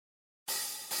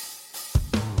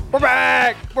We're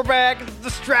back! We're back! It's a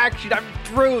distraction. I'm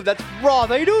Drew. That's Roth.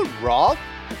 How you doing, Roth?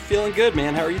 Feeling good,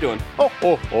 man. How are you doing? Oh.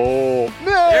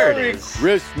 There it Merry is.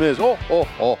 Christmas. Oh.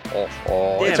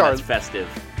 Damn, that's festive.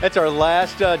 It's our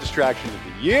last distraction of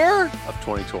the year of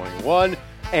 2021.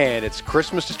 And it's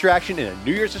Christmas distraction and a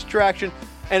New Year's distraction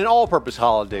and an all-purpose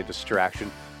holiday distraction.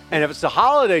 And if it's the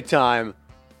holiday time,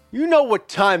 you know what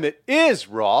time it is,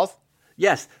 Roth.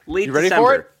 Yes, late You ready December.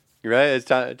 for it? You ready? It's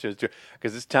time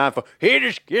because it's time for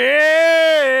yeah.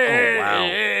 Oh,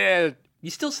 wow.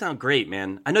 You still sound great,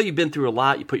 man. I know you've been through a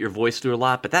lot. You put your voice through a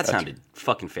lot, but that sounded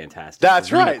fucking fantastic.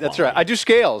 That's Arena right. That's quality. right. I do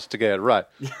scales to get it right.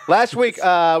 Last week,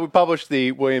 we published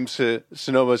the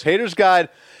Williams-Sonoma's Haters Guide,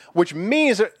 which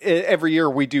means that every year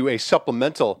we do a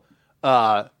supplemental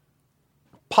podcast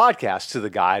to the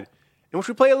guide in which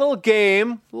we play a little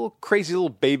game, a little crazy little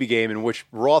baby game in which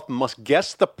Roth must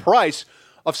guess the price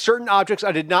of certain objects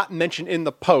I did not mention in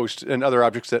the post and other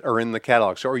objects that are in the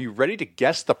catalog. So are you ready to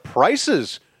guess the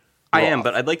prices? I am,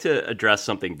 but I'd like to address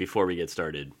something before we get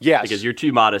started. Yes. Because you're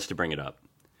too modest to bring it up.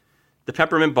 The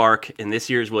peppermint bark in this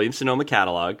year's Williams-Sonoma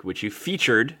catalog, which you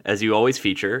featured, as you always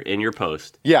feature, in your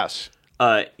post. Yes.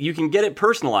 You can get it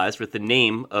personalized with the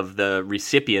name of the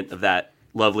recipient of that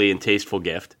lovely and tasteful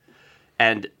gift.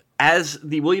 And as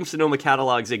the Williams-Sonoma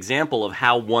catalog's example of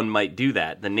how one might do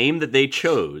that, the name that they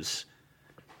chose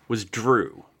was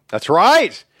Drew. That's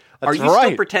right. Are you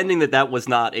still pretending that that was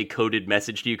not a coded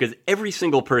message to you? Because every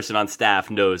single person on staff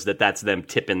knows that that's them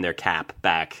tipping their cap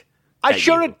back. I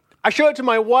showed it to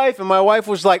my wife, and my wife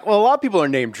was like, well, a lot of people are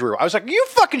named Drew. I was like, you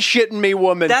fucking shitting me,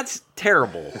 woman. That's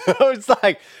terrible. I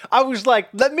was like,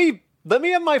 let me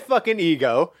have my fucking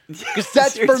ego, because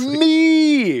that's for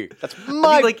me. That's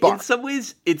my in some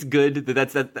ways, it's good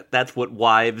that that's what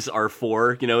wives are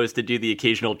for, is to do the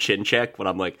occasional chin check when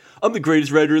I'm like, I'm the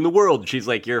greatest writer in the world. And she's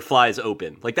like, your fly's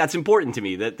open. Like, that's important to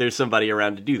me that there's somebody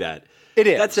around to do that. It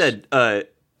is. That said,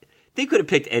 they could have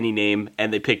picked any name,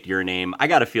 and they picked your name. I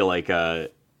got to feel like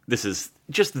this is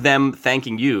just them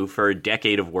thanking you for a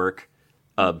decade of work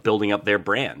building up their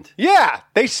brand. Yeah,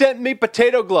 they sent me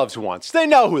potato gloves once. They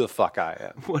know who the fuck I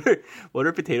am. What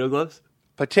are potato gloves?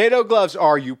 Potato gloves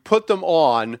are you put them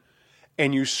on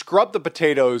and you scrub the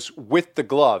potatoes with the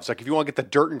gloves. Like if you want to get the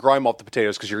dirt and grime off the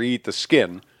potatoes because you eat the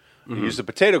skin, you use the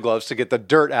potato gloves to get the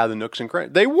dirt out of the nooks and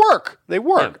crannies. They work.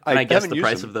 Yeah, I guess the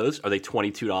price of those, are they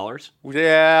 $22?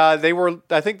 Yeah, they were.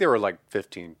 I think they were like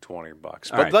 $15, $20. But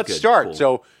right, let's good, start. cool.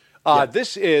 So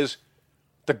this is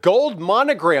the gold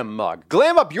monogram mug.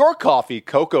 Glam up your coffee,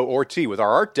 cocoa, or tea with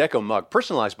our Art Deco mug,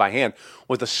 personalized by hand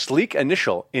with a sleek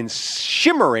initial in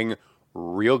shimmering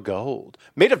real gold.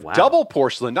 Made of double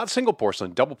porcelain, not single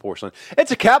porcelain, double porcelain. It's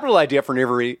a capital idea for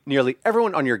nearly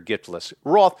everyone on your gift list.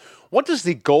 Roth, what does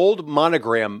the gold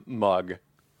monogram mug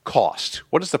cost?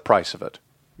 What is the price of it?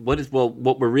 What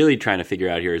we're really trying to figure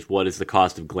out here is what is the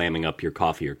cost of glamming up your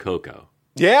coffee or cocoa?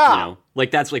 Yeah.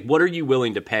 That's like, what are you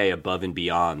willing to pay above and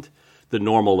beyond the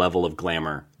normal level of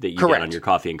glamour that you get on your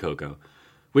coffee and cocoa?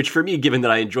 Which for me, given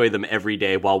that I enjoy them every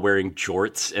day while wearing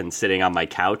jorts and sitting on my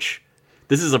couch,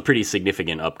 this is a pretty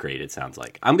significant upgrade, it sounds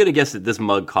like. I'm going to guess that this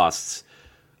mug costs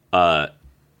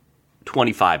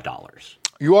 $25.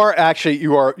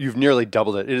 You've nearly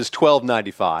doubled it. It is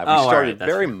 $12.95. We started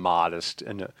very modest.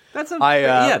 And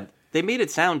they made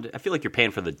it sound, I feel like you're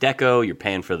paying for the deco, you're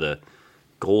paying for the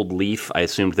gold leaf. I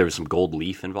assumed there was some gold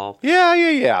leaf involved.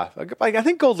 Yeah. I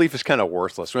think gold leaf is kind of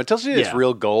worthless. When it tells you it's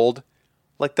real gold,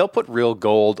 like they'll put real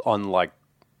gold on like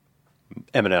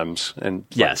M&Ms and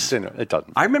yes, it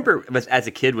doesn't. I remember as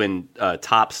a kid when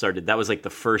Topps started, that was like the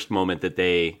first moment that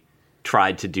they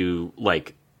tried to do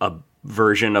like a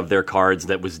version of their cards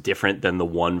that was different than the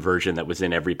one version that was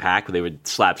in every pack. They would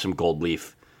slap some gold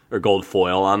leaf or gold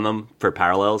foil on them for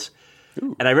parallels.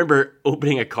 Ooh. And I remember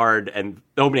opening a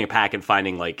pack and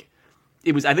finding like,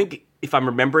 it was, I think if I'm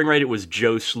remembering right, it was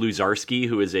Joe Sluzarski,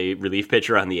 who is a relief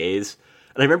pitcher on the A's.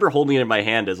 And I remember holding it in my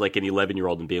hand as like an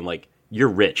 11-year-old and being like, you're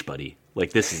rich, buddy.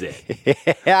 Like, this is it.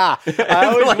 Yeah. I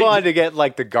always wanted to get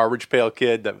like the garbage pail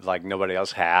kid that like nobody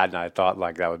else had. And I thought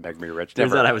like that would make me rich.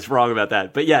 Turns out I was wrong about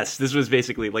that. But yes, this was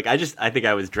basically like, I think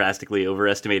I was drastically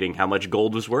overestimating how much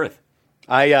gold was worth.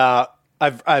 I've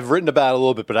written about it a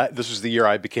little bit, but this was the year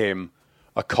I became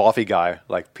a coffee guy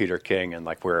like Peter King, and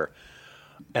I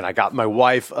got my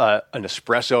wife an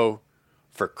espresso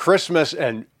for Christmas,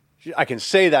 and I can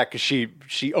say that because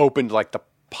she opened like the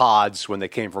pods when they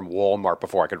came from Walmart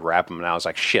before I could wrap them, and I was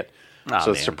like, shit.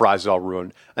 The surprise is all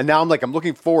ruined. And now I'm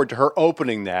looking forward to her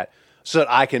opening that so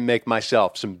that I can make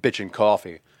myself some bitchin'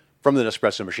 coffee from the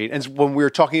Nespresso machine. And when we were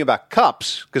talking about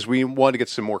cups, because we wanted to get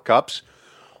some more cups,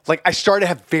 like I started to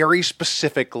have very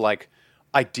specific like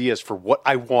ideas for what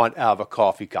I want out of a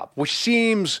coffee cup, which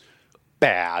seems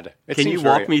bad. Can you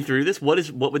walk me through this?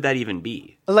 What would that even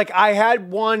be? Like I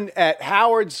had one at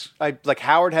Howard's.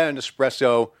 Howard had an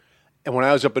espresso, and when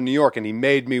I was up in New York, and he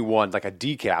made me one, like a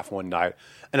decaf one night,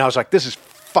 and I was like, "This is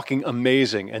fucking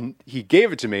amazing!" And he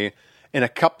gave it to me in a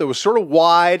cup that was sort of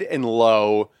wide and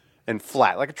low and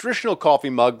flat, like a traditional coffee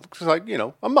mug, like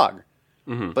a mug.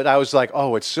 Mm-hmm. But I was like,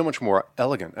 "Oh, it's so much more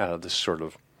elegant out of this sort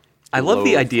of." I love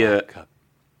the idea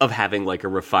of having like a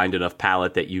refined enough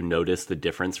palate that you notice the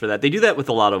difference for that. They do that with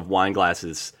a lot of wine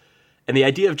glasses, and the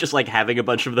idea of just like having a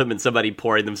bunch of them and somebody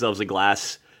pouring themselves a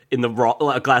glass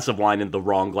of wine in the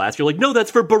wrong glass. You're like, no, that's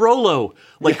for Barolo.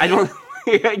 Like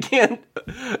I can't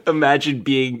imagine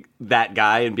being that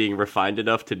guy and being refined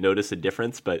enough to notice a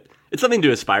difference, but it's something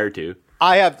to aspire to.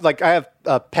 I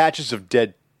have patches of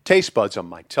dead taste buds on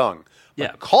my tongue. But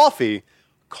yeah,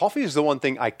 Coffee is the one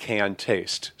thing I can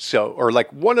taste. Or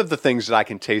like one of the things that I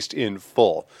can taste in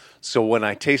full. So when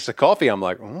I taste the coffee, I'm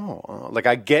like, oh, like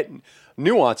I get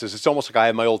nuances. It's almost like I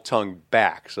have my old tongue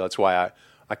back. So that's why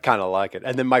I kind of like it.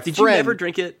 And then Did you never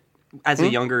drink it as a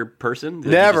younger person?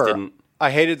 Never.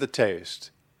 I hated the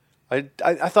taste. I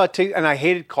thought, and I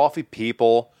hated coffee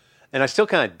people, and I still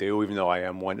kind of do, even though I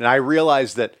am one. And I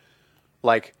realized that,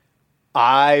 like,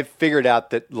 I figured out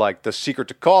that, like, the secret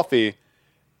to coffee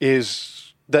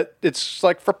is that it's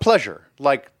like for pleasure.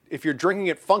 Like if you're drinking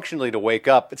it functionally to wake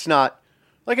up, it's not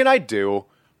like, and I do,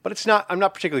 but it's not, I'm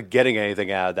not particularly getting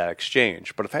anything out of that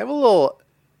exchange. But if I have a little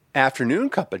afternoon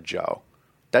cup of Joe,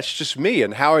 that's just me.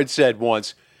 And Howard said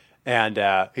once, and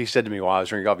he said to me while I was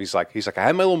drinking coffee, he's like, I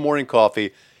had my little morning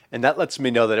coffee and that lets me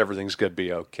know that everything's going to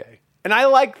be okay. And I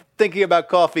like thinking about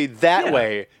coffee that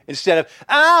way instead of, if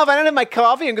I don't have my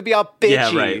coffee, I'm going to be all bitchy.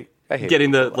 Yeah, right.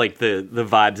 Getting the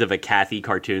vibes of a Kathy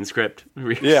cartoon script.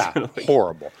 Yeah,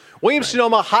 horrible.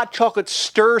 Williams-Sonoma hot chocolate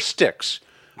stir sticks.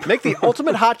 Make the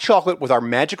ultimate hot chocolate with our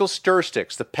magical stir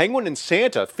sticks. The Penguin and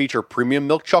Santa feature premium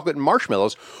milk chocolate and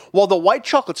marshmallows, while the white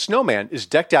chocolate snowman is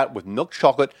decked out with milk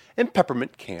chocolate and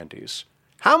peppermint candies.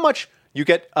 How much you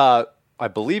get? I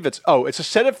believe it's a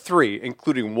set of 3,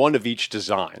 including one of each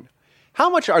design. How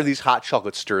much are these hot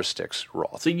chocolate stir sticks,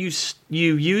 Roth? So you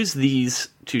use these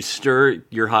to stir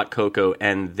your hot cocoa,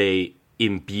 and they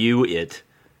imbue it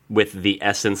with the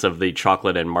essence of the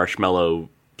chocolate and marshmallow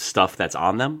stuff that's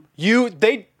on them?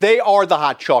 They are the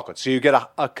hot chocolate. So you get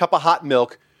a cup of hot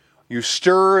milk, you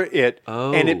stir it,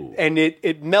 and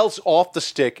it melts off the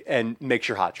stick and makes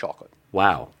your hot chocolate.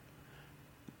 Wow.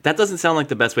 That doesn't sound like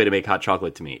the best way to make hot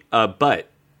chocolate to me. But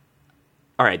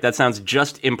all right, that sounds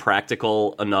just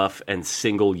impractical enough and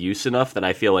single use enough that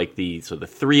I feel like the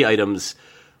 3 items,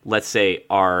 let's say,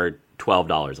 are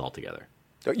 $12 altogether.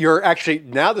 You're actually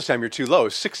now this time you're too low,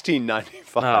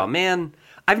 $16.95. Oh man,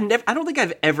 I don't think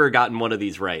I've ever gotten one of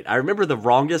these right. I remember the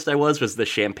wrongest I was the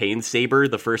champagne saber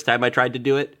the first time I tried to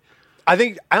do it. I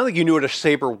don't think you knew what a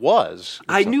saber was.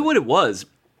 I knew what it was.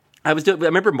 I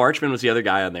remember Marchman was the other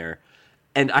guy on there.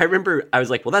 And I remember I was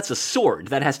like, well, that's a sword.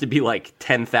 That has to be like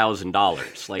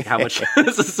 $10,000. Like, how much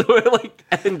is a sword? Like,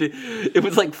 and it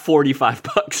was like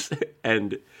 $45.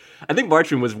 And I think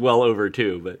Marchman was well over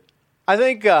too. But I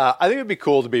think it'd be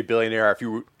cool to be a billionaire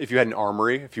if you had an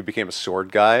armory, if you became a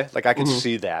sword guy. Like, I could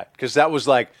see that because that was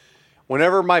like,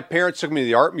 whenever my parents took me to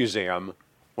the art museum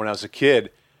when I was a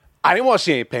kid, I didn't want to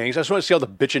see any paintings. I just wanted to see all the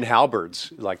bitchin'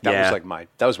 halberds. Like that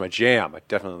was my jam. I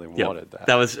definitely wanted that.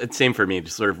 That was same for me.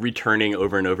 Just sort of returning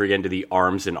over and over again to the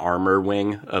arms and armor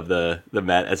wing of the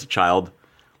Met as a child.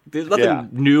 There's nothing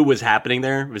new was happening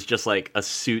there. It was just like a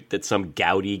suit that some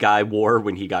Gaudi guy wore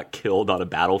when he got killed on a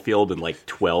battlefield in like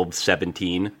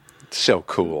 1217. So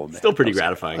cool, man. Still pretty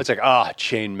gratifying. It's like,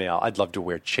 chainmail. I'd love to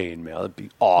wear chainmail. It'd be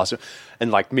awesome.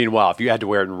 And like, meanwhile, if you had to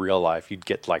wear it in real life, you'd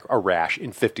get like a rash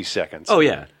in 50 seconds. Oh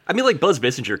yeah. I mean, like Buzz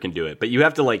Bissinger can do it, but you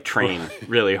have to like train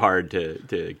really hard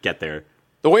to get there.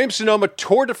 The Williams-Sonoma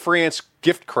Tour de France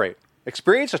gift crate.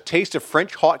 Experience a taste of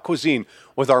French hot cuisine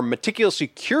with our meticulously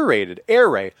curated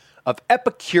array of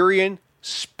Epicurean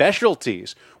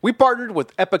specialties. We partnered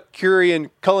with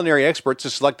Epicurean culinary experts to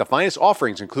select the finest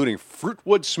offerings, including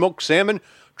fruitwood smoked salmon,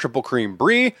 triple cream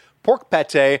brie, pork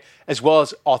pate, as well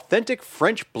as authentic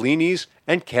French blinis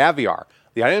and caviar.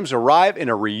 The items arrive in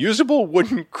a reusable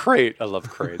wooden crate. I love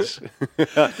crates.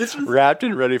 Wrapped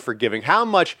and ready for giving. How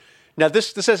much? Now,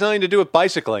 this has nothing to do with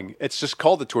bicycling. It's just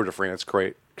called the Tour de France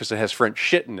crate because it has French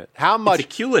shit in it. How much? It's a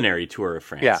culinary tour of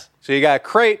France. Yeah. So you got a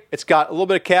crate. It's got a little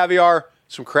bit of caviar,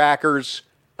 some crackers,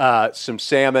 some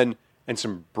salmon, and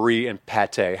some brie and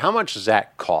pate. How much does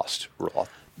that cost, Roth?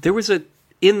 There was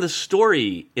in the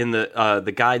story, in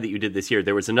the guide that you did this year,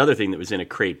 there was another thing that was in a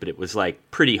crate, but it was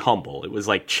like pretty humble. It was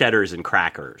like cheddars and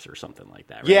crackers or something like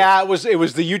that. Right? Yeah, it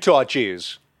was the Utah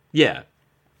cheese. Yeah.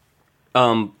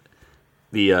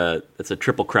 That's a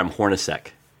triple creme Hornacek.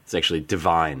 It's actually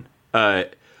divine.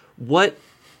 What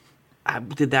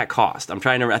did that cost? I'm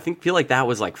trying to. Feel like that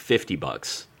was like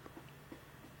 $50.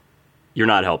 You're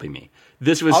not helping me.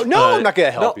 This was. Oh, no, I'm not going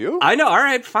to help you. I know. All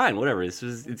right, fine, whatever. It's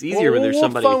easier when there's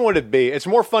somebody. What fun would it be? It's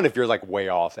more fun if you're like way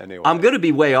off anyway. I'm going to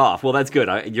be way off. Well, that's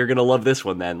good. You're going to love this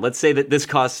one then. Let's say that this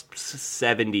costs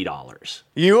 $70.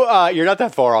 You're not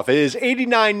that far off. It is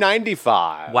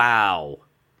 $89.95. Wow.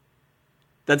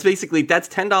 That's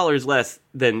 $10 less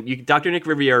than Dr. Nick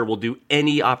Riviera will do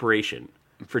any operation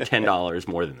for $10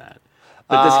 more than that.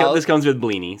 But this comes with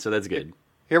Blini, so that's good.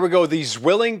 Here we go. The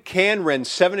Zwilling Canren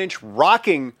 7-inch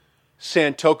rocking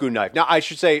Santoku knife. Now, I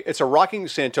should say it's a rocking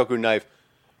Santoku knife.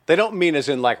 They don't mean as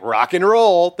in like rock and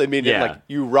roll. They mean it like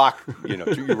you rock,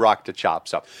 you rock to chop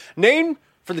stuff. Named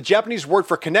for the Japanese word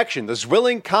for connection, the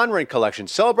Zwilling Canren collection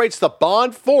celebrates the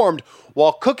bond formed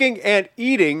while cooking and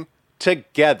eating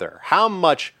together. How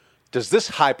much does this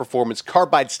high-performance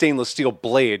carbide stainless steel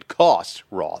blade cost,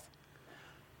 Roth?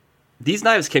 These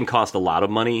knives can cost a lot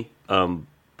of money. I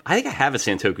think I have a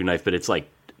Santoku knife, but it's like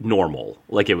normal.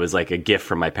 Like it was like a gift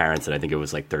from my parents, and I think it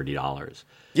was like $30.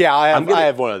 Yeah, I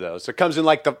have one of those. It comes in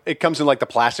like the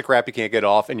plastic wrap you can't get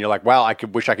off, and you're like, wow,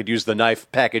 wish I could use the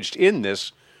knife packaged in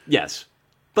this. Yes,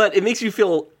 but it makes you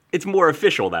feel it's more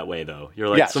official that way, though. You're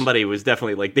like somebody was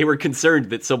definitely like they were concerned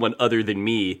that someone other than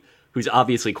me, who's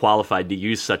obviously qualified to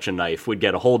use such a knife, would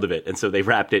get a hold of it, and so they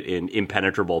wrapped it in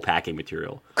impenetrable packing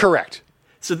material. Correct.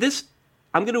 So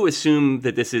I'm going to assume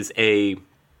that this is a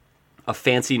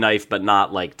fancy knife, but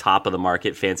not like top of the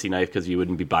market fancy knife, because you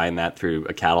wouldn't be buying that through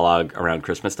a catalog around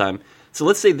Christmas time. So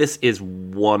let's say this is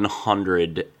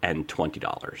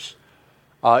 $120.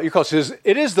 You're close.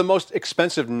 It is the most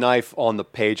expensive knife on the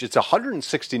page. It's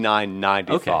 $169.95.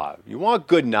 Okay. You want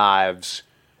good knives,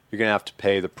 you're going to have to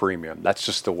pay the premium. That's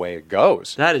just the way it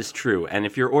goes. That is true. And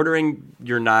if you're ordering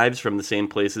your knives from the same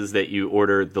places that you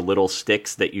order the little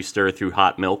sticks that you stir through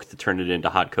hot milk to turn it into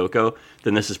hot cocoa,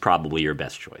 then this is probably your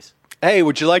best choice. Hey,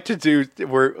 would you like to do?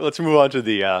 Let's move on to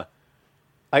the.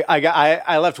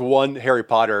 I left one Harry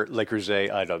Potter Le Creuset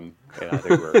item. And I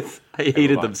think I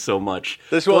hated them so much.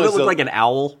 This one looked like an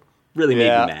owl. Really made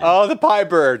me mad. Oh, the pie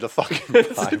bird, the fucking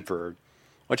pie bird,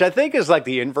 which I think is like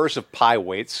the inverse of pie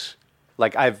weights.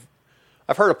 Like I've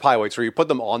heard of pie weights where you put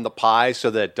them on the pie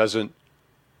so that it doesn't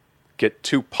get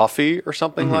too puffy or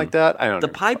something like that. I don't know.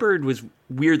 The pie bird was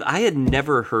weird. I had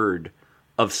never heard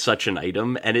of such an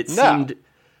item, and it seemed.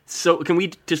 So can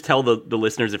we just tell the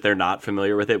listeners, if they're not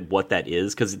familiar with it, what that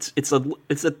is? Because it's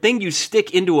a thing you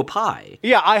stick into a pie.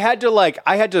 Yeah, I had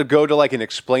to go to like an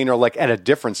explainer like at a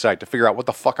different site to figure out what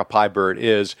the fuck a pie bird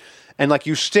is, and like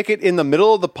you stick it in the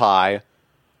middle of the pie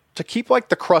to keep like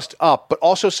the crust up, but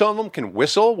also some of them can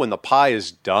whistle when the pie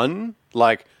is done.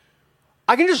 Like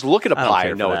I can just look at a pie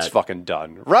and know it's fucking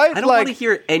done, right? I don't want to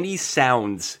hear any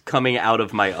sounds coming out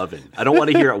of my oven. I don't want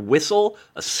to hear a whistle,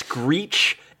 a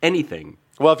screech, anything.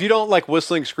 Well, if you don't like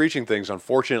whistling, screeching things,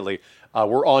 unfortunately,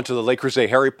 we're on to the Le Creuset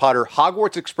Harry Potter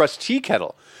Hogwarts Express tea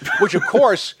kettle, which, of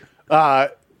course,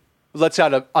 lets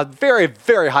out a very,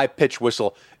 very high-pitched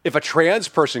whistle if a trans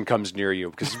person comes near you,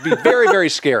 because it'd be very, very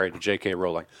scary to J.K.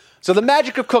 Rowling. So the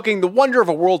magic of cooking, the wonder of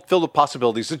a world filled with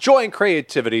possibilities, the joy and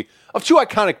creativity of two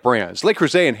iconic brands, Le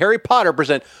Creuset and Harry Potter,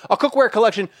 present a cookware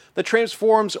collection that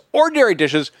transforms ordinary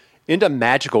dishes into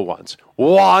magical ones.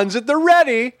 Wands at the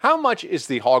ready. How much is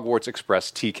the Hogwarts Express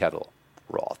tea kettle,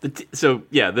 Roth?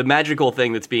 The magical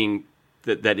thing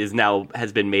that is now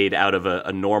has been made out of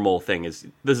a normal thing is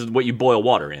what you boil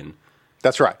water in.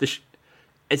 That's right.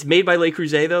 It's made by Le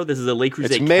Creuset, though. This is a Le Creuset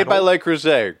kettle. It's made by Le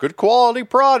Creuset. Good quality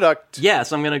product. Yeah,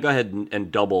 so I'm going to go ahead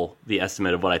and double the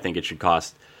estimate of what I think it should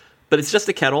cost. But it's just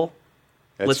a kettle.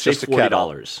 Let's say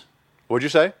 $40. What'd you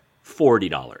say?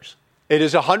 $40. It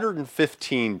is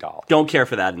 $115. Don't care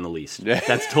for that in the least.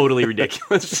 That's totally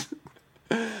ridiculous.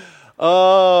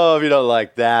 Oh, if you don't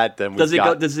like that, then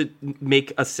does it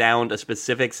make a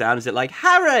specific sound? Is it like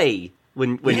Harry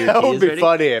when your tea is ready? That would be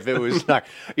funny if it was like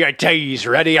your tea's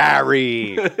ready,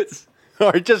 Harry. Or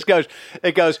it goes,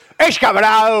 it's coming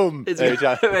home.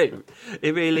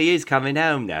 It really is coming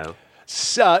home now.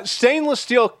 Stainless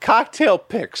steel cocktail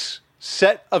picks,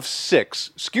 set of 6.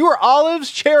 Skewer olives,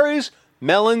 cherries,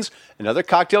 melons, and other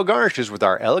cocktail garnishes with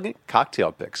our elegant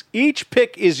cocktail picks. Each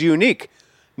pick is unique,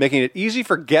 making it easy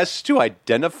for guests to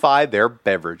identify their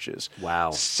beverages.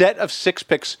 Wow. Set of 6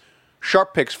 picks,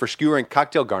 sharp picks for skewering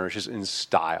cocktail garnishes in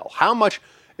style. How much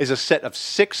is a set of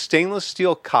 6 stainless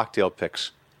steel cocktail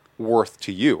picks worth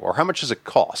to you? Or how much does it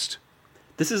cost?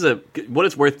 This is what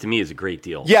it's worth to me is a great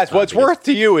deal. Yes, what it's worth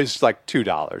to you is like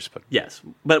 $2. But yes,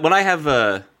 but when I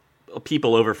have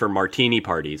people over for martini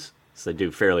parties, as I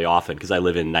do fairly often because I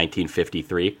live in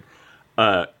 1953,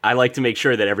 I like to make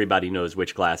sure that everybody knows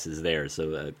which glass is theirs.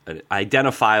 So an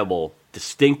identifiable,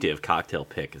 distinctive cocktail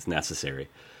pick is necessary.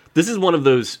 This is one of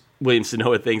those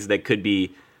Williams-Sonoma things that could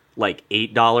be like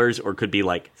 $8 or could be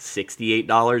like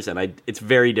 $68, and it's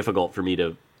very difficult for me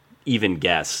to even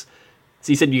guess.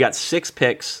 So you said you got 6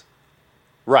 picks.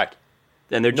 Right.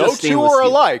 And they're just no two are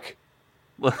alike.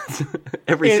 Well,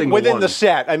 every single within one. the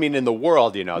set. I mean, in the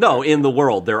world, you know. No, in the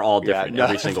world, they're all different. Yeah, no,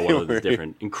 every single one of them is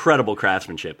different. Incredible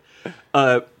craftsmanship.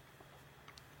 All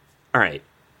right.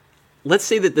 Let's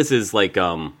say that this is like,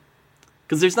 because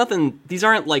there's nothing, these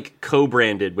aren't like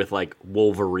co-branded with like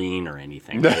Wolverine or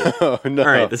anything. Right? No. All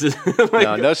right, this is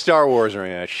like, no Star Wars or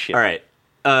any of that shit. All right.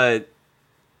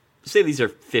 Say these are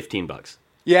 $15.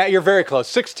 Yeah, you're very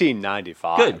close.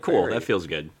 $16.95. Good, cool. That feels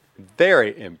good.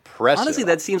 Very impressive. Honestly,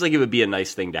 that seems like it would be a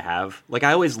nice thing to have. Like,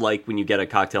 I always like when you get a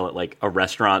cocktail at like a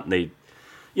restaurant and they,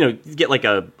 you get like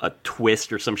a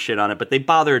twist or some shit on it, but they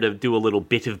bother to do a little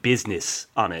bit of business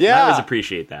on it. Yeah. I always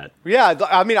appreciate that. Yeah,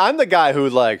 I mean, I'm the guy who,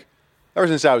 like, ever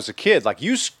since I was a kid, like,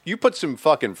 you put some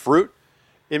fucking fruit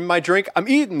in my drink, I'm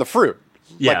eating the fruit.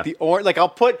 Yeah. Like,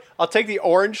 I'll take the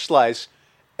orange slice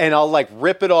and I'll, like,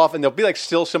 rip it off, and there'll be, like,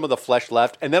 still some of the flesh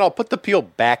left, and then I'll put the peel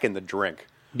back in the drink.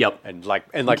 Yep. And mush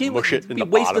it in the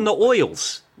bottom. Wasting the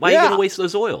oils. Why are you going to waste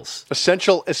those oils?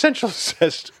 Essential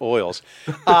zest oils.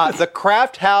 The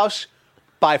Craft House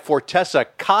by Fortessa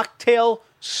Cocktail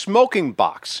Smoking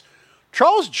Box.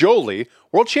 Charles Joly,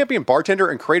 world champion bartender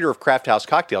and creator of Craft House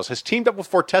cocktails, has teamed up with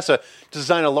Fortessa to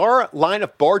design a line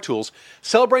of bar tools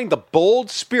celebrating the bold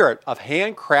spirit of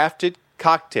handcrafted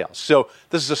cocktails. So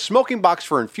this is a smoking box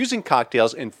for infusing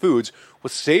cocktails and foods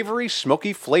with savory,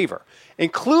 smoky flavor.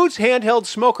 Includes handheld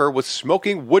smoker with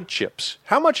smoking wood chips.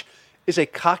 How much is a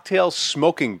cocktail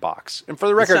smoking box? And for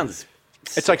the record,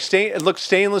 it's like it looks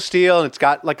stainless steel, and it's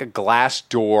got like a glass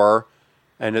door,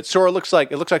 and it sort of looks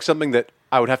like something that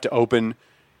I would have to open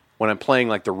when I'm playing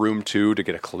like the Room 2 to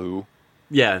get a clue.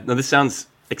 Yeah, no, this sounds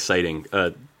exciting.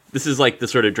 This is like the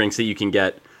sort of drinks that you can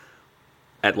get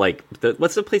at like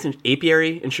what's the place in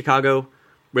Apiary in Chicago,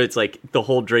 where it's like the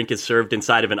whole drink is served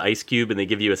inside of an ice cube, and they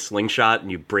give you a slingshot, and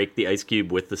you break the ice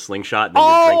cube with the slingshot, and then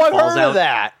your drink falls out. I've heard of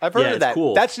that. I've heard of that.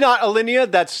 Cool. That's not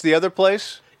Alinea. That's the other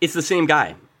place. It's the same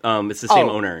guy. It's the same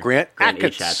owner, Grant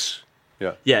Achatz.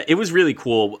 Yeah, it was really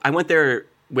cool. I went there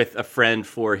with a friend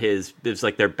for it was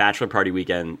like their bachelor party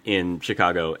weekend in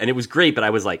Chicago, and it was great. But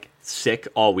I was like sick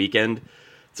all weekend,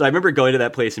 so I remember going to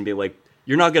that place and being like,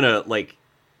 "You're not gonna like."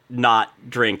 Not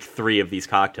drink 3 of these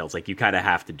cocktails. Like, you kind of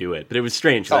have to do it. But it was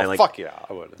strange. Fuck yeah,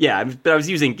 I would. Yeah, but I was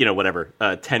using,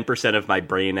 10% of my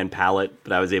brain and palate,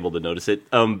 but I was able to notice it.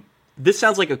 This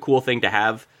sounds like a cool thing to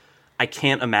have. I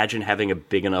can't imagine having a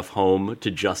big enough home to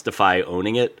justify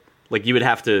owning it. Like, you would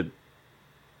have to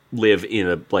live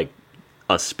in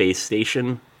a space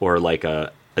station or like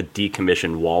a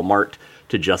decommissioned Walmart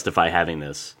to justify having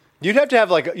this. You'd have to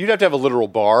have a literal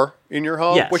bar in your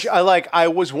home, yes. Which I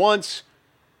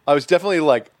was definitely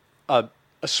like a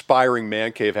aspiring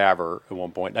man cave haver at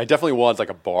one point. I definitely wanted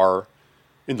like a bar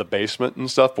in the basement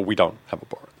and stuff, but we don't have a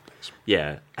bar in the basement.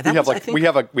 Yeah, we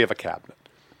have a cabinet.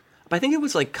 But I think it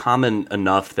was like common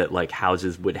enough that like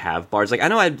houses would have bars. Like, I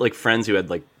know I had like friends who had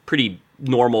like pretty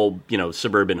normal,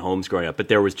 suburban homes growing up, but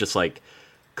there was just like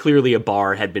clearly a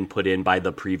bar had been put in by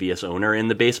the previous owner in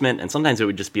the basement, and sometimes it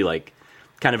would just be like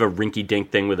kind of a rinky-dink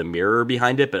thing with a mirror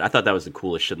behind it, but I thought that was the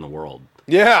coolest shit in the world.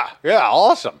 Yeah,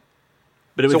 awesome.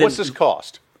 But so what's this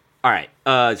cost? All right,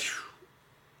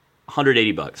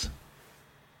 $180.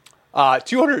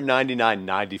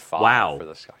 $299.95. Wow. For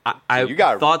this guy. I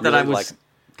thought that I was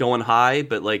going high,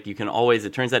 but like you can always.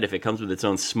 It turns out if it comes with its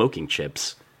own smoking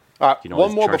chips. All right,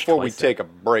 one more before we take a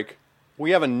break.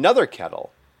 We have another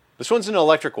kettle. This one's an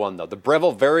electric one though. The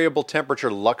Breville Variable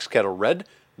Temperature Lux Kettle Red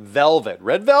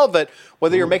Velvet.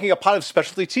 Whether you're making a pot of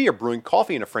specialty tea or brewing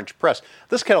coffee in a French press,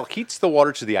 this kettle heats the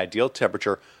water to the ideal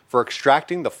temperature for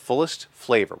extracting the fullest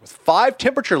flavor. With 5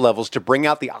 temperature levels to bring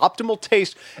out the optimal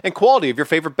taste and quality of your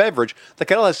favorite beverage, the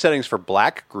kettle has settings for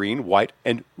black, green, white,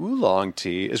 and oolong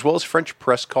tea, as well as French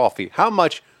press coffee. How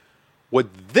much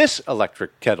would this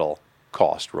electric kettle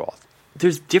cost, Roth?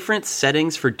 There's different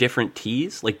settings for different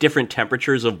teas, like different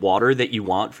temperatures of water that you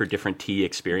want for different tea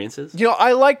experiences.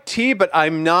 I like tea, but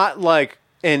I'm not like,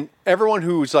 and everyone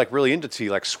who's like really into tea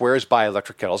like swears by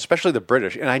electric kettles, especially the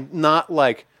British. And I'm not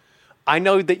like, I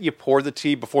know that you pour the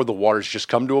tea before the water's just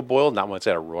come to a boil, not when it's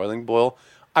at a roiling boil.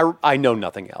 I know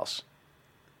nothing else.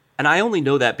 And I only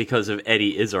know that because of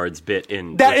Eddie Izzard's bit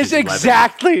in That's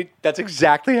exactly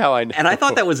how I know. And I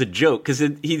thought that was a joke because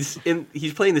he's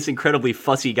playing this incredibly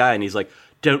fussy guy, and he's like,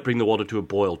 "Don't bring the water to a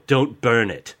boil. Don't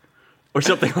burn it," or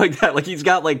something like that. Like he's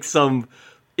got like some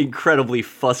incredibly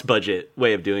fuss budget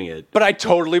way of doing it. But I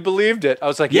totally believed it. I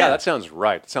was like, yeah, that sounds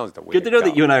right. It sounds like the way. Good to know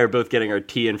that you and I are both getting our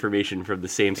tea information from the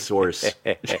same source.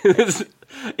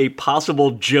 A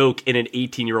possible joke in an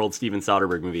 18-year-old Steven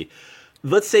Soderbergh movie.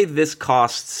 Let's say this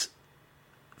costs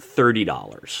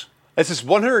 $30. This is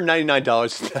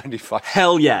 $199.95.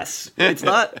 Hell yes. It's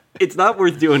not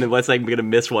worth doing unless I'm going to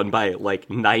miss one by like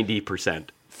 90%.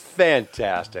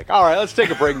 Fantastic. All right, let's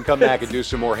take a break and come back and do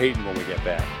some more hating when we get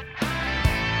back.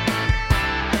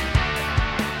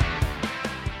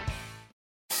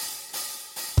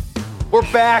 We're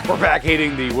back. We're back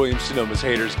hating the Williams-Sonoma's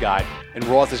Haters Guide. And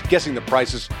Roth is guessing the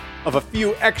prices of a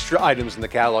few extra items in the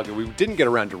catalog that we didn't get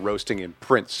around to roasting in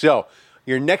print. So,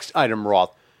 your next item,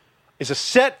 Roth, is a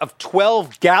set of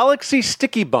 12 Galaxy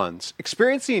sticky buns.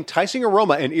 Experience the enticing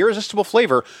aroma and irresistible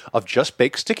flavor of just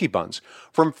baked sticky buns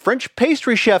from French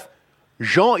pastry chef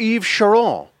Jean-Yves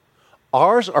Charon.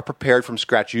 Ours are prepared from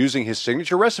scratch using his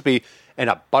signature recipe and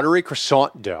a buttery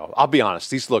croissant dough. I'll be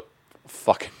honest, these look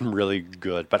fucking really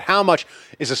good. But how much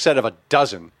is a set of a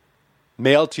dozen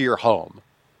mailed to your home?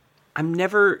 I'm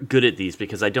never good at these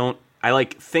because I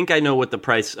think I know what the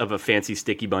price of a fancy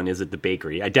sticky bun is at the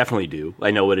bakery. I definitely do.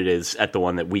 I know what it is at the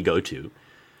one that we go to.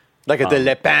 Like at the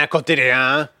Le Pain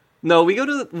Quotidien? No, we go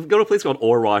to a place called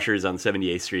Ore Washers on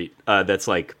 78th Street. That's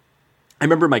like, I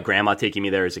remember my grandma taking me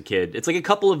there as a kid. It's like a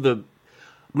couple of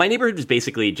my neighborhood was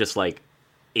basically just like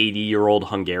 80-year-old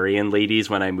Hungarian ladies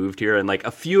when I moved here, and like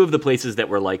a few of the places that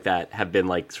were like that have been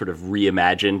like sort of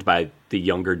reimagined by the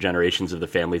younger generations of the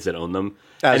families that own them,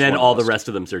 and then all the rest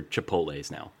of them are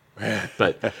Chipotles now.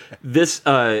 But this,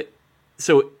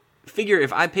 so figure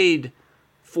if I paid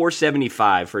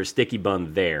 $4.75 for a sticky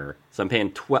bun there, so I'm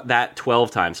paying that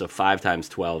 12 times, so 5 times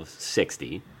 12,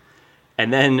 60,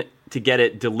 and then to get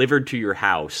it delivered to your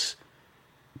house,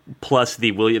 plus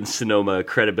the Williams-Sonoma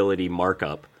credibility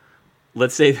markup.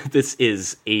 Let's say that this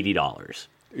is $80.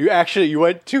 You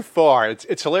went too far.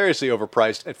 It's hilariously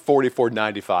overpriced at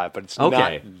 $44.95, but it's not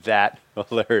that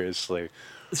hilariously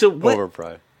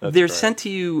overpriced. They're sent to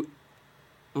you.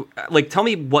 Like, tell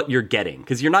me what you're getting,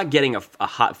 because you're not getting a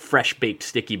hot, fresh baked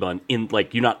sticky bun in.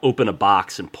 Like, you not open a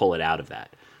box and pull it out of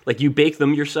that. Like, you bake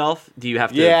them yourself. Do you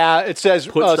have to? Yeah, it says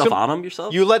put stuff on them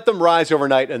yourself. You let them rise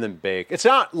overnight and then bake. It's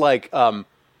not like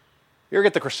you ever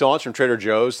get the croissants from Trader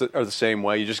Joe's that are the same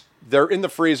way? They're in the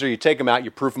freezer, you take them out,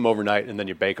 you proof them overnight, and then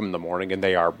you bake them in the morning, and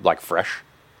they are, like, fresh.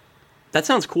 That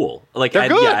sounds cool. Like, they're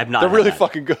good. Yeah, I've not They're really that.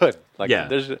 fucking good. Like, yeah.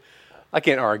 I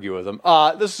can't argue with them.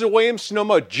 This is a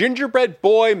Williams-Sonoma Gingerbread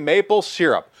Boy Maple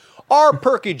Syrup. Our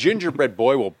perky Gingerbread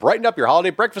Boy will brighten up your holiday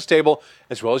breakfast table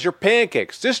as well as your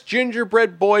pancakes. This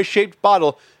Gingerbread Boy-shaped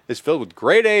bottle is filled with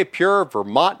grade A pure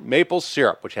Vermont maple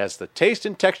syrup, which has the taste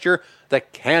and texture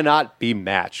that cannot be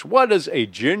matched. What does a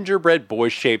Gingerbread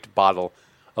Boy-shaped bottle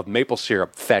of maple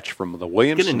syrup fetch from the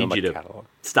Williams-Sonoma catalog? I'm going to need you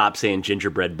to stop saying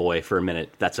Gingerbread Boy for a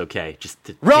minute. That's okay. Just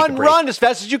run as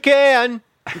fast as you can.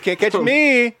 You can't catch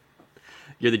me.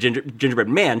 You're the gingerbread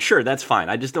man. Sure, that's fine.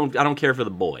 I don't care for the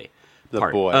boy.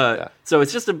 Boy. Yeah. So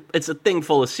it's a thing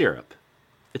full of syrup.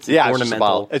 It's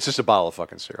ornamental. It's just a bottle of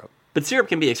fucking syrup. But syrup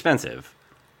can be expensive.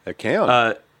 It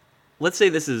can. Let's say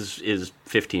this is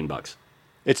 $15.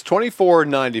 It's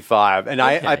 $24.95, and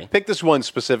okay. I picked this one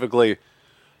specifically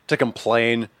to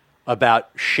complain about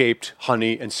shaped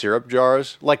honey and syrup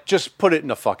jars. Like, just put it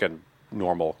in a fucking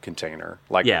normal container.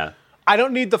 Like, yeah. I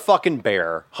don't need the fucking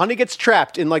bear. Honey gets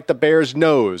trapped in, like, the bear's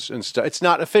nose and stuff. It's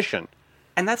not efficient.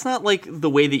 And that's not, like, the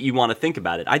way that you want to think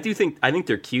about it. I think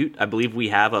they're cute. I believe we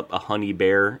have a honey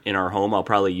bear in our home. I'll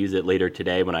probably use it later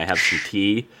today when I have some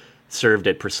tea served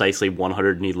at precisely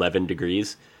 111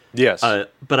 degrees. Yes.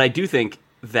 But I do think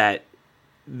that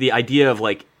the idea of,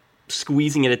 like,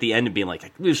 squeezing it at the end and being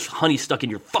like, there's honey stuck in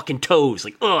your fucking toes.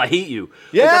 Like, oh, I hate you.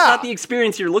 Yeah. Like, that's not the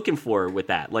experience you're looking for with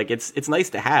that. Like, it's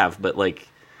nice to have, but, like,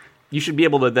 you should be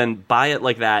able to then buy it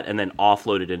like that and then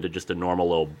offload it into just a normal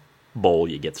little bowl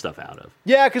you get stuff out of.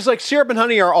 Yeah, because, like, syrup and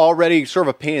honey are already sort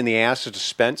of a pain in the ass to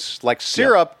dispense. Like,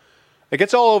 syrup, it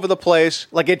gets all over the place.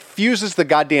 Like, it fuses the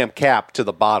goddamn cap to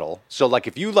the bottle. So, like,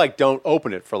 if you, like, don't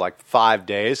open it for, like, 5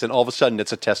 days, then all of a sudden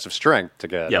it's a test of strength to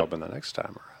get it open the next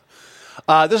time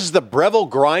around. This is the Breville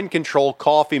Grind Control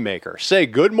Coffee Maker. Say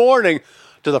good morning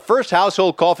to the first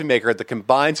household coffee maker that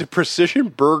combines a precision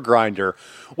burr grinder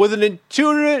with an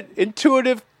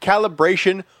intuitive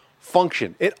calibration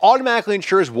function. It automatically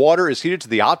ensures water is heated to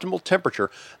the optimal temperature,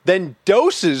 then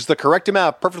doses the correct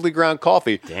amount of perfectly ground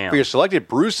coffee for your selected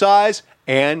brew size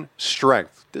and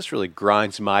strength. This really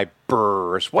grinds my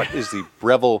burrs. What is the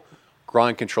Breville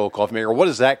grind control coffee maker? What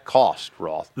does that cost,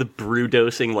 Roth? The brew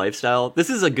dosing lifestyle. This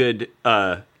is a good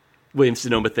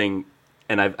Williams-Sonoma thing,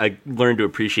 and I've learned to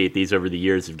appreciate these over the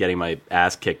years of getting my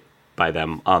ass kicked by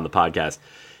them on the podcast.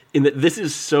 In that this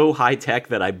is so high tech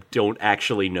that I don't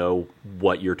actually know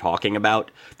what you're talking about.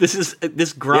 This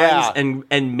grinds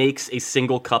and makes a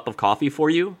single cup of coffee for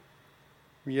you.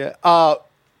 Yeah.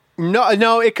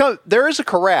 No. There is a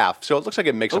carafe, so it looks like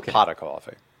it makes a pot of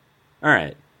coffee. All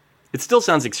right. It still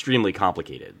sounds extremely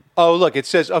complicated. Oh, look, it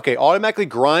says, automatically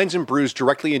grinds and brews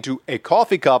directly into a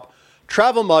coffee cup,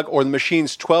 travel mug, or the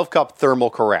machine's 12-cup thermal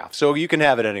carafe. So you can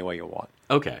have it any way you want.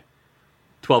 Okay.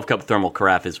 12-cup thermal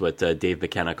carafe is what Dave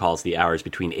McKenna calls the hours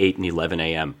between 8 and 11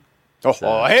 a.m.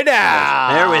 Oh, hey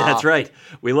now! That's right.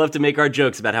 We love to make our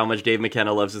jokes about how much Dave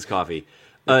McKenna loves his coffee.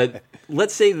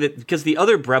 Let's say that, because the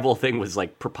other Breville thing was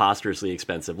like preposterously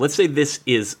expensive. Let's say this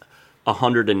is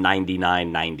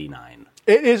 $199.99.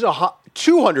 It is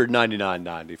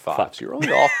 $299.95. So you're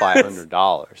only off by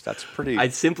 $100. That's pretty. I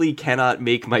simply cannot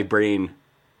make my brain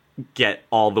get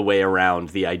all the way around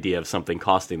the idea of something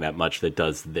costing that much that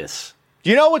does this.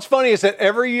 You know what's funny is that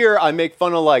every year I make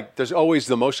fun of, like, there's always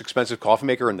the most expensive coffee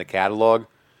maker in the catalog,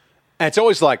 and it's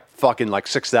always like fucking like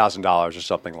 $6,000 or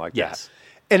something like that.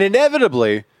 And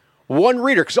inevitably, one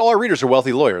reader, because all our readers are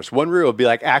wealthy lawyers, one reader will be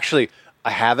like, actually, I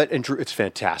have it, and it's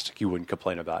fantastic. You wouldn't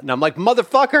complain about it. And I'm like,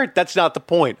 motherfucker, that's not the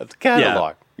point of the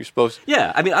catalog. Yeah. You're supposed to.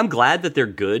 Yeah, I mean, I'm glad that they're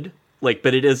good. Like,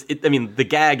 but I mean, the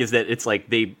gag is that it's like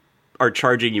they are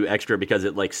charging you extra because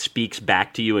it like speaks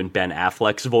back to you in Ben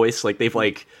Affleck's voice. Like they've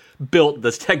like built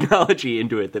this technology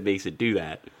into it that makes it do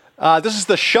that. This is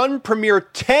the Shun Premier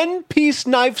 10-piece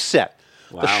knife set.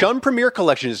 Wow. The Shun Premier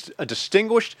collection is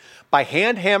distinguished by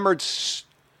hand-hammered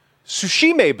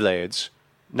sushime blades.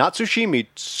 Not sushimi,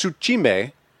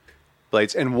 tsuchime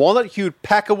blades, and walnut-hued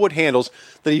pack-of-wood handles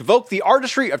that evoke the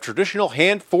artistry of traditional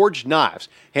hand-forged knives.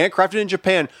 Handcrafted in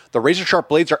Japan, the razor-sharp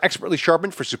blades are expertly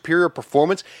sharpened for superior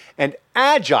performance and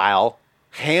agile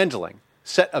handling.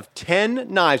 Set of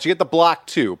 10 knives. You get the block,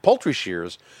 too, poultry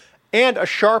shears, and a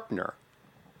sharpener.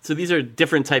 So these are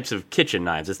different types of kitchen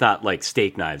knives. It's not like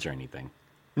steak knives or anything.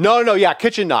 No,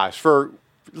 kitchen knives for,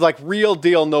 like, real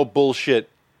deal, no bullshit.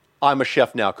 I'm a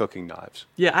chef now cooking knives.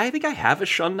 Yeah, I think I have a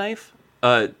Shun knife.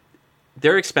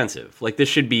 They're expensive. Like, this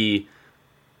should be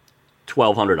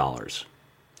 $1,200.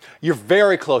 You're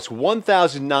very close.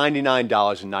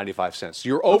 $1,099.95.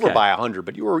 You're over by $100,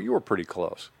 but you were pretty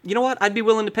close. You know what? I'd be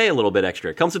willing to pay a little bit extra.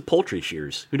 It comes with poultry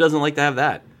shears. Who doesn't like to have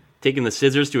that? Taking the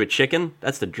scissors to a chicken?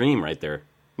 That's the dream right there.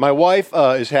 My wife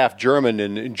is half German,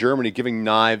 and in Germany, giving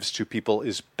knives to people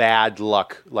is bad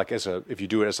luck. Like if you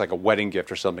do it as like a wedding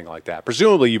gift or something like that.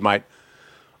 Presumably, you might.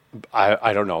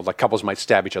 I don't know. Like couples might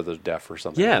stab each other to death or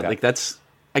something. Yeah, like that. like that's.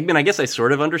 I mean, I guess I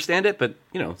sort of understand it, but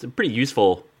it's a pretty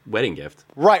useful wedding gift.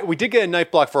 Right. We did get a knife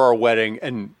block for our wedding,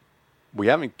 and we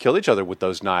haven't killed each other with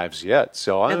those knives yet.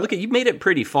 So look, you made it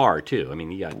pretty far too. I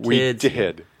mean, you got kids.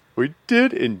 We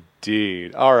did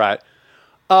indeed. All right.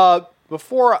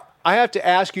 Before I have to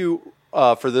ask you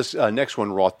for this next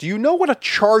one, Roth, do you know what a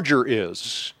charger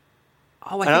is?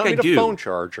 Oh, I think I do. A phone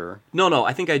charger. No,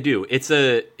 I think I do. It's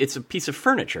a piece of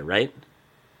furniture, right?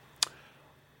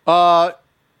 I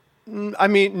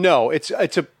mean, no. It's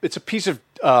a piece of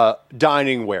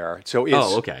dining ware. So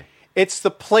it's okay. It's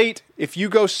the plate. If you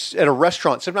go at a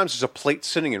restaurant, sometimes there's a plate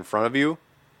sitting in front of you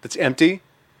that's empty,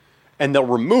 and they'll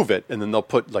remove it, and then they'll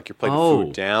put like your plate of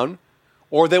food down.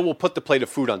 Or they will put the plate of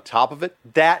food on top of it.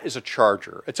 That is a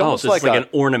charger. It's almost so it's like an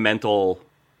ornamental.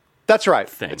 That's right.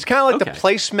 Thing. It's kind of like the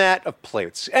placemat of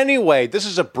plates. Anyway, this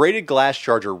is a braided glass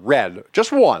charger, red,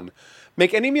 just one.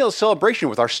 Make any meal a celebration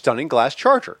with our stunning glass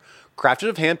charger. Crafted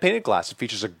of hand-painted glass, it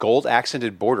features a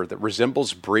gold-accented border that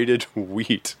resembles braided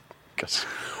wheat. Because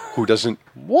who doesn't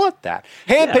want that?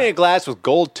 Hand-painted glass with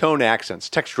gold tone accents.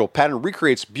 Textural pattern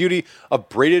recreates beauty of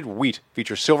braided wheat.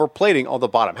 Features silver plating on the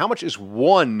bottom. How much is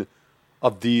one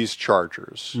of these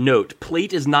chargers? Note,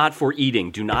 plate is not for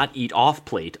eating. Do not eat off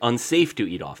plate. Unsafe to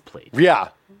eat off plate. Yeah.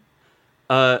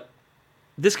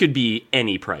 This could be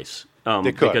any price.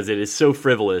 Because it is so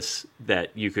frivolous that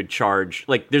you could charge.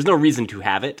 Like, there's no reason to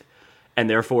have it, and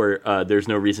therefore there's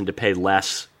no reason to pay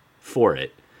less for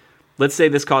it. Let's say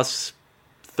this costs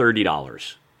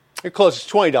 $30. It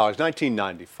closes $20,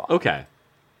 $19.95. Okay.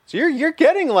 So you're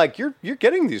getting you're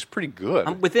getting these pretty good.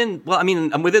 I'm within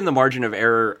the margin of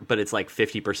error, but it's like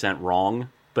 50% wrong.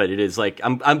 But it is like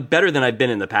I'm better than I've been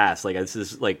in the past. Like this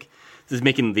is This is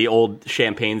making the old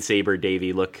champagne saber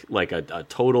Davey look like a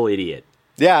total idiot.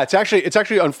 Yeah, it's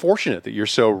actually unfortunate that you're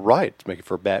so right to make it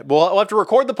for bad. Well, I'll have to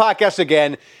record the podcast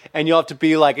again, and you'll have to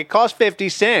be like, it costs 50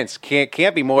 cents.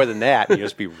 Can't be more than that. And you'll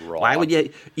just be wrong. Why would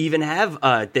you even have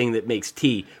a thing that makes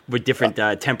tea with different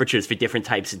temperatures for different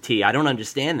types of tea? I don't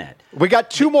understand that. We got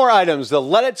 2 more items. The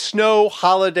Let It Snow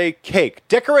holiday cake.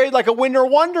 Decorated like a winter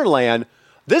wonderland,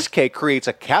 this cake creates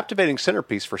a captivating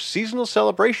centerpiece for seasonal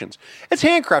celebrations. It's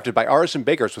handcrafted by artisan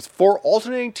bakers with 4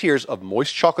 alternating tiers of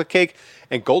moist chocolate cake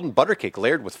and golden butter cake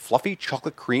layered with fluffy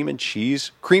chocolate cream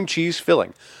cheese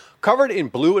filling. Covered in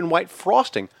blue and white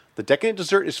frosting, the decadent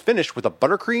dessert is finished with a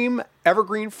buttercream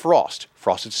evergreen frost,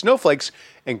 frosted snowflakes,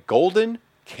 and golden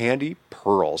candy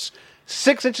pearls.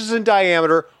 6 inches in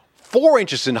diameter, 4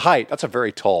 inches in height. That's a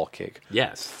very tall cake.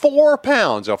 Yes. 4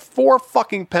 pounds, a 4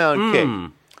 fucking pound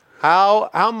cake.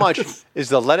 How much is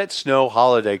the Let It Snow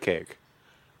holiday cake?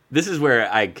 This is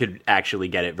where I could actually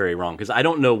get it very wrong, because I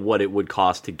don't know what it would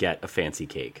cost to get a fancy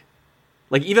cake.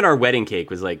 Like, even our wedding cake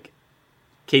was like,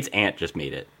 Kate's aunt just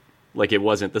made it. Like, it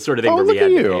wasn't the sort of thing where we had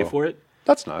to pay for it.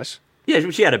 That's nice. Yeah,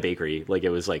 she had a bakery. Like, it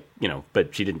was like,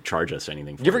 but she didn't charge us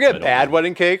anything for it. You ever get a bad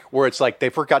wedding cake where it's like they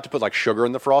forgot to put like sugar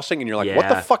in the frosting and you're like, what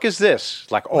the fuck is this?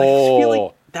 Like, I feel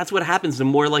like that's what happens. The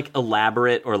more like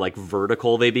elaborate or like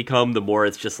vertical they become, the more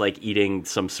it's just like eating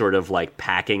some sort of like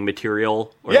packing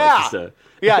material. Or like just a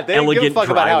they didn't give a fuck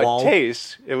about how it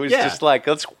tastes. It was just like,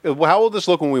 how will this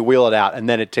look when we wheel it out? And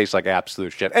then it tastes like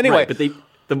absolute shit. Anyway. Right, but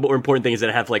the more important thing is that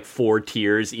it have like 4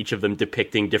 tiers, each of them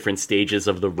depicting different stages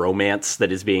of the romance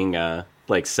that is being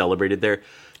like celebrated there.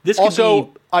 This could also,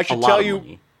 be I should a lot tell of you,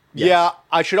 money. Yeah,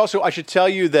 I should tell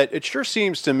you that it sure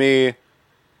seems to me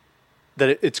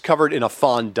that it's covered in a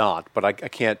fondant, but I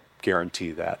can't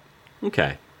guarantee that.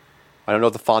 Okay. I don't know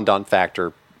if the fondant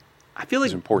factor. I feel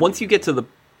like once you get to the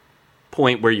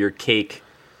point where your cake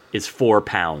is 4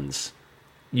 pounds,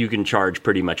 you can charge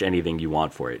pretty much anything you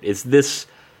want for it. Is this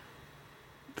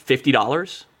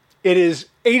 $50? It is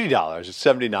 $80. It's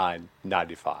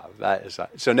 $79.95. That is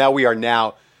so. Now we are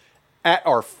at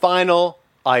our final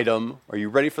item. Are you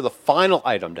ready for the final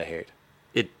item to hate?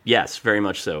 Yes, very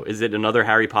much so. Is it another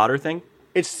Harry Potter thing?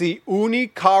 It's the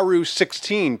Unikaru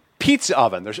 16 pizza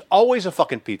oven. There's always a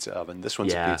fucking pizza oven. This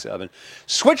one's a pizza oven.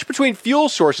 Switch between fuel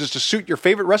sources to suit your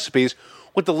favorite recipes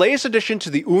with the latest addition to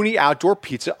the Uni outdoor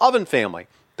pizza oven family.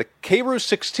 The Karu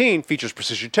 16 features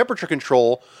precision temperature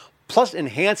control, plus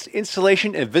enhanced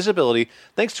insulation and visibility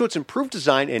thanks to its improved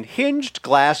design and hinged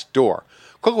glass door.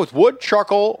 Cook with wood,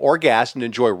 charcoal, or gas and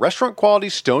enjoy restaurant-quality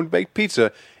stone-baked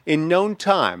pizza in no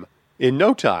time.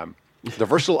 The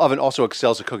versatile oven also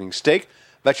excels at cooking steak,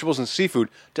 vegetables, and seafood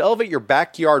to elevate your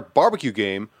backyard barbecue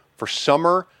game for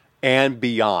summer and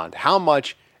beyond. How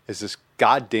much is this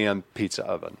goddamn pizza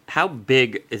oven? How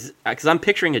big is... Because I'm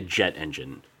picturing a jet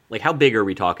engine. Like, how big are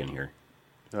we talking here?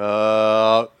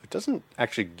 It doesn't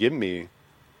actually give me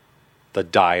the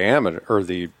diameter or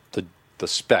the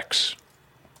specs.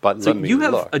 But so let me you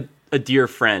have look. a dear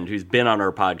friend who's been on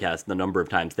our podcast a number of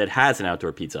times that has an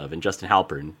outdoor pizza oven. Justin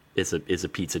Halpern is a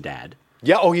pizza dad.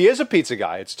 Yeah, he is a pizza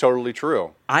guy. It's totally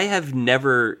true. I have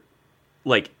never,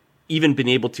 like, even been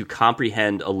able to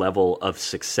comprehend a level of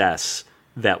success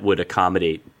that would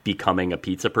accommodate becoming a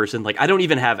pizza person. Like, I don't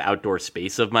even have outdoor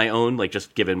space of my own, like,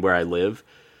 just given where I live.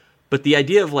 But the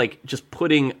idea of, like, just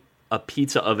putting a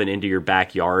pizza oven into your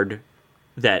backyard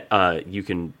that you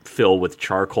can fill with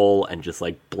charcoal and just,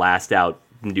 like, blast out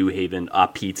New Haven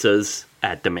pizzas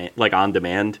at demand, like, on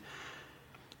demand.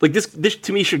 Like, this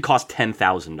to me should cost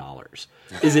 $10,000.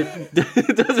 Is it?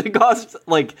 Does it cost,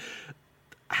 like,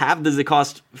 does it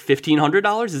cost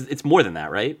 $1,500? It's more than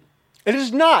that, right? It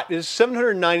is not. It is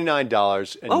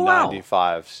 $799.95. Oh, wow.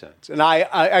 And I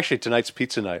actually, tonight's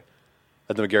pizza night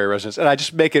at the McGarry residence, and I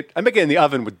just make it in the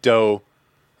oven with dough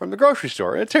from the grocery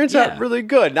store. And it turns out really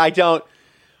good. And I don't,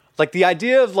 like, the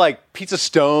idea of, like, pizza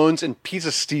stones and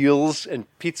pizza steels and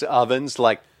pizza ovens,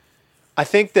 like, I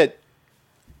think that,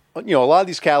 a lot of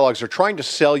these catalogs are trying to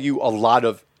sell you a lot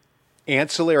of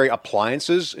ancillary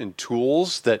appliances and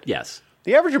tools that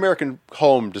the average American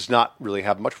home does not really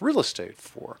have much real estate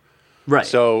for. Right.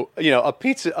 So, a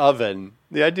pizza oven,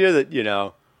 the idea that,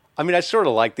 I sort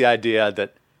of like the idea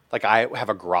that, like, I have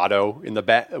a grotto in the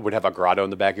backyard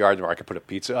where I could put a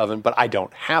pizza oven, but I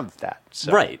don't have that.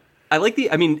 So. Right. I like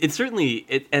it's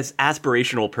certainly, as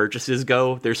aspirational purchases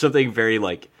go, there's something very,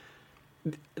 like,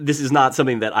 this is not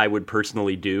something that I would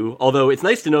personally do. Although it's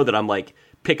nice to know that I'm, like,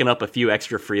 picking up a few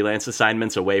extra freelance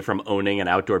assignments away from owning an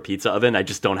outdoor pizza oven. I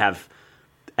just don't have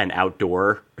an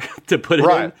outdoor to put it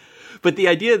in. But the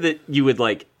idea that you would,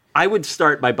 like, I would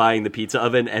start by buying the pizza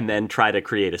oven and then try to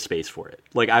create a space for it.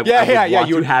 Like I would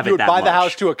You would that buy much. the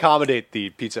house to accommodate the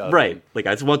pizza oven. Right. Like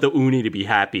I just want the uni to be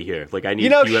happy here. Like I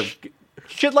need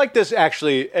shit like this,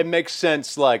 actually, it makes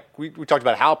sense. Like, we talked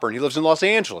about Halpern. He lives in Los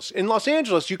Angeles. In Los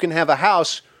Angeles, you can have a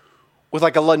house with,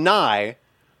 like, a lanai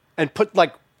and put,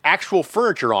 like, actual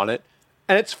furniture on it,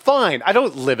 and it's fine. I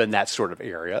don't live in that sort of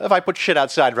area. If I put shit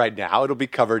outside right now, it'll be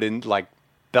covered in, like,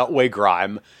 Beltway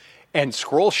grime and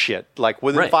scroll shit, like,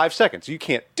 within 5 seconds. You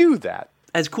can't do that.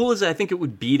 As cool as I think it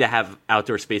would be to have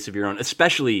outdoor space of your own,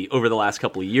 especially over the last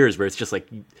couple of years where it's just,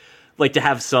 like to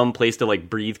have some place to like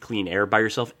breathe clean air by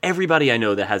yourself. Everybody I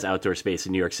know that has outdoor space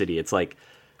in New York City, it's like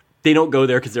they don't go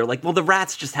there because they're like, well, the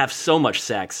rats just have so much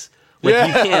sex. Like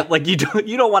you can't, like you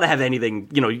don't want to have anything.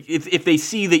 You know, if they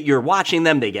see that you're watching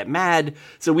them, they get mad.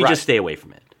 So we just stay away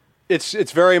from it.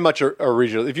 It's very much a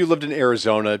regional. If you lived in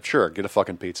Arizona, sure, get a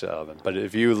fucking pizza oven. But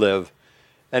if you live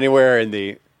anywhere in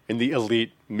the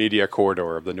elite media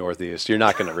corridor of the Northeast, you're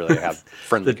not going to really have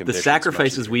friendly conditions. The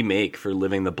sacrifices we make for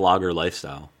living the blogger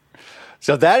lifestyle.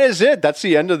 So that is it. That's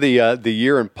the end of the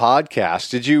year in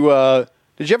podcast. Did you have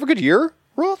a good year,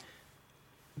 Roth?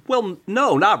 Well,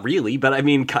 no, not really. But I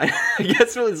mean, kind of, I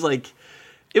guess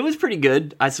it was pretty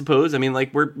good, I suppose. I mean,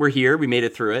 like we're here. We made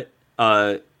it through it.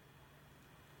 I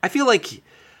feel like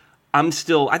I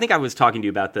think I was talking to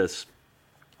you about this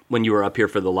when you were up here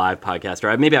for the live podcast,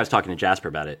 or maybe I was talking to Jasper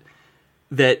about it,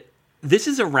 that this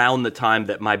is around the time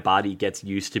that my body gets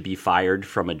used to be fired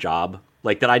from a job.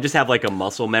 Like that I just have like a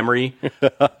muscle memory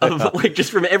of like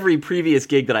just from every previous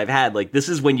gig that I've had. Like this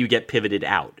is when you get pivoted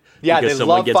out. Yeah, they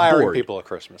love firing people at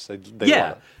Christmas. They love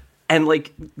it. And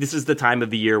like this is the time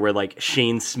of the year where like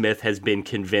Shane Smith has been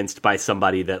convinced by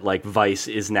somebody that like Vice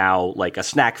is now like a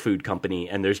snack food company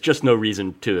and there's just no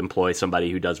reason to employ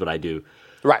somebody who does what I do.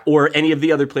 Right. Or any of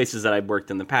the other places that I've worked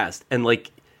in the past. And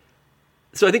like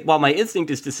so I think while my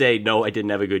instinct is to say no, I didn't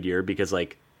have a good year because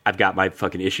like I've got my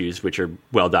fucking issues, which are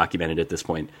well documented at this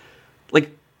point. Like,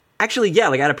 actually, yeah,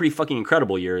 like I had a pretty fucking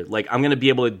incredible year. Like, I'm going to be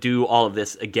able to do all of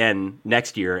this again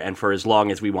next year and for as long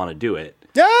as we want to do it.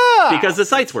 Yeah! Because the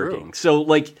site's working. So,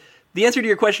 like, the answer to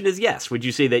your question is yes. Would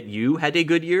you say that you had a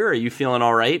good year? Are you feeling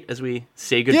all right as we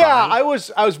say goodbye? Yeah, I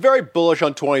was very bullish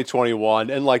on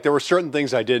 2021, and, like, there were certain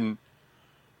things I didn't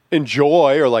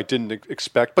enjoy or, like, didn't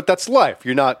expect, but that's life.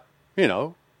 You're not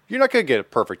going to get a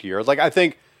perfect year. Like, I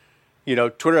think...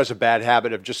 Twitter has a bad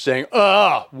habit of just saying,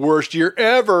 worst year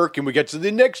ever. Can we get to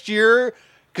the next year?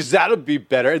 Because that'll be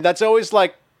better. And that's always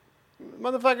like,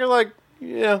 motherfucker, like,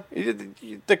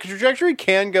 the trajectory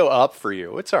can go up for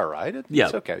you. It's all right.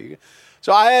 It's okay.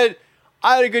 So I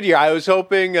had a good year. I was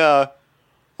hoping, that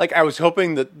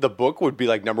the book would be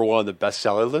like number one on the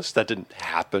bestseller list. That didn't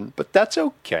happen, but that's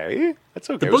okay. That's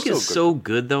okay. The book is so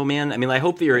good, though, man. I mean, I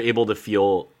hope that you're able to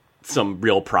feel some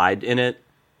real pride in it.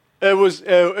 It was.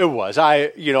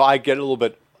 I get a little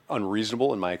bit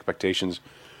unreasonable in my expectations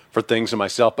for things in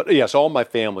myself. But yes, all my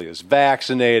family is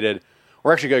vaccinated.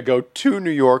 We're actually going to go to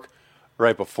New York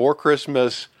right before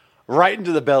Christmas, right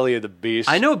into the belly of the beast.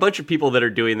 I know a bunch of people that are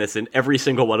doing this, and every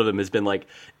single one of them has been like,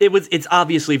 it's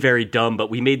obviously very dumb, but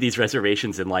we made these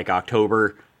reservations in like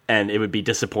October, and it would be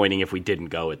disappointing if we didn't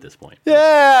go at this point.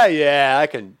 Yeah,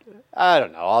 I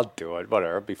don't know. I'll do it.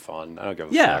 Whatever. It'll be fun. I don't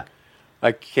give a fuck.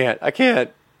 I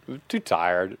can't. I'm too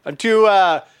tired. I'm too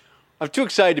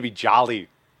excited to be jolly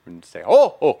and say,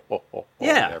 oh,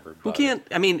 yeah. Who can't?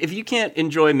 I mean, if you can't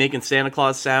enjoy making Santa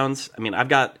Claus sounds, I mean, I've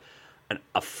got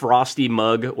a frosty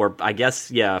mug, or I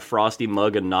guess, a frosty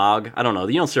mug and nog. I don't know.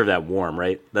 You don't serve that warm,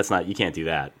 right? You can't do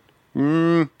that.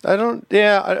 I don't.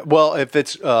 Yeah. Well, if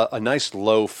it's a nice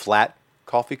low flat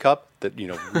coffee cup that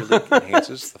really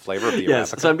enhances the flavor of the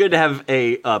yes. So I'm going to have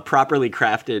a properly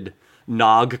crafted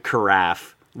nog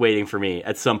carafe waiting for me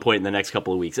at some point in the next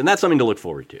couple of weeks. And that's something to look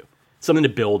forward to. Something to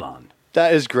build on.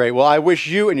 That is great. Well, I wish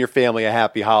you and your family a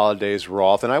happy holidays,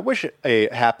 Roth. And I wish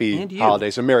a happy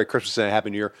holidays, a Merry Christmas and a Happy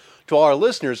New Year to all our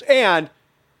listeners. And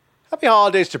happy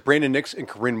holidays to Brandon Nix and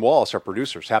Corinne Wallace, our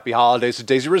producers. Happy holidays to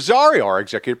Daisy Rosario, our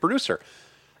executive producer.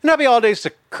 And happy holidays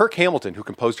to Kirk Hamilton, who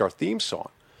composed our theme song.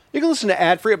 You can listen to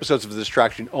ad-free episodes of The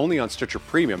Distraction only on Stitcher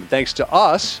Premium. And thanks to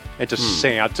us and to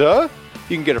Santa,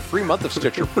 you can get a free month of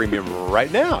Stitcher Premium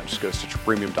right now. Just go to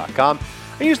StitcherPremium.com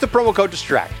and use the promo code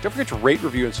DISTRACT. Don't forget to rate,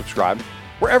 review, and subscribe.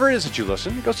 Wherever it is that you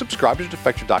listen, go subscribe to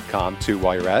Defector.com too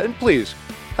while you're at it. And please,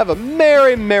 have a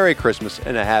Merry, Merry Christmas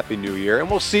and a Happy New Year.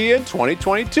 And we'll see you in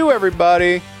 2022,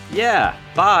 everybody. Yeah.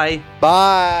 Bye.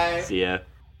 Bye. See ya.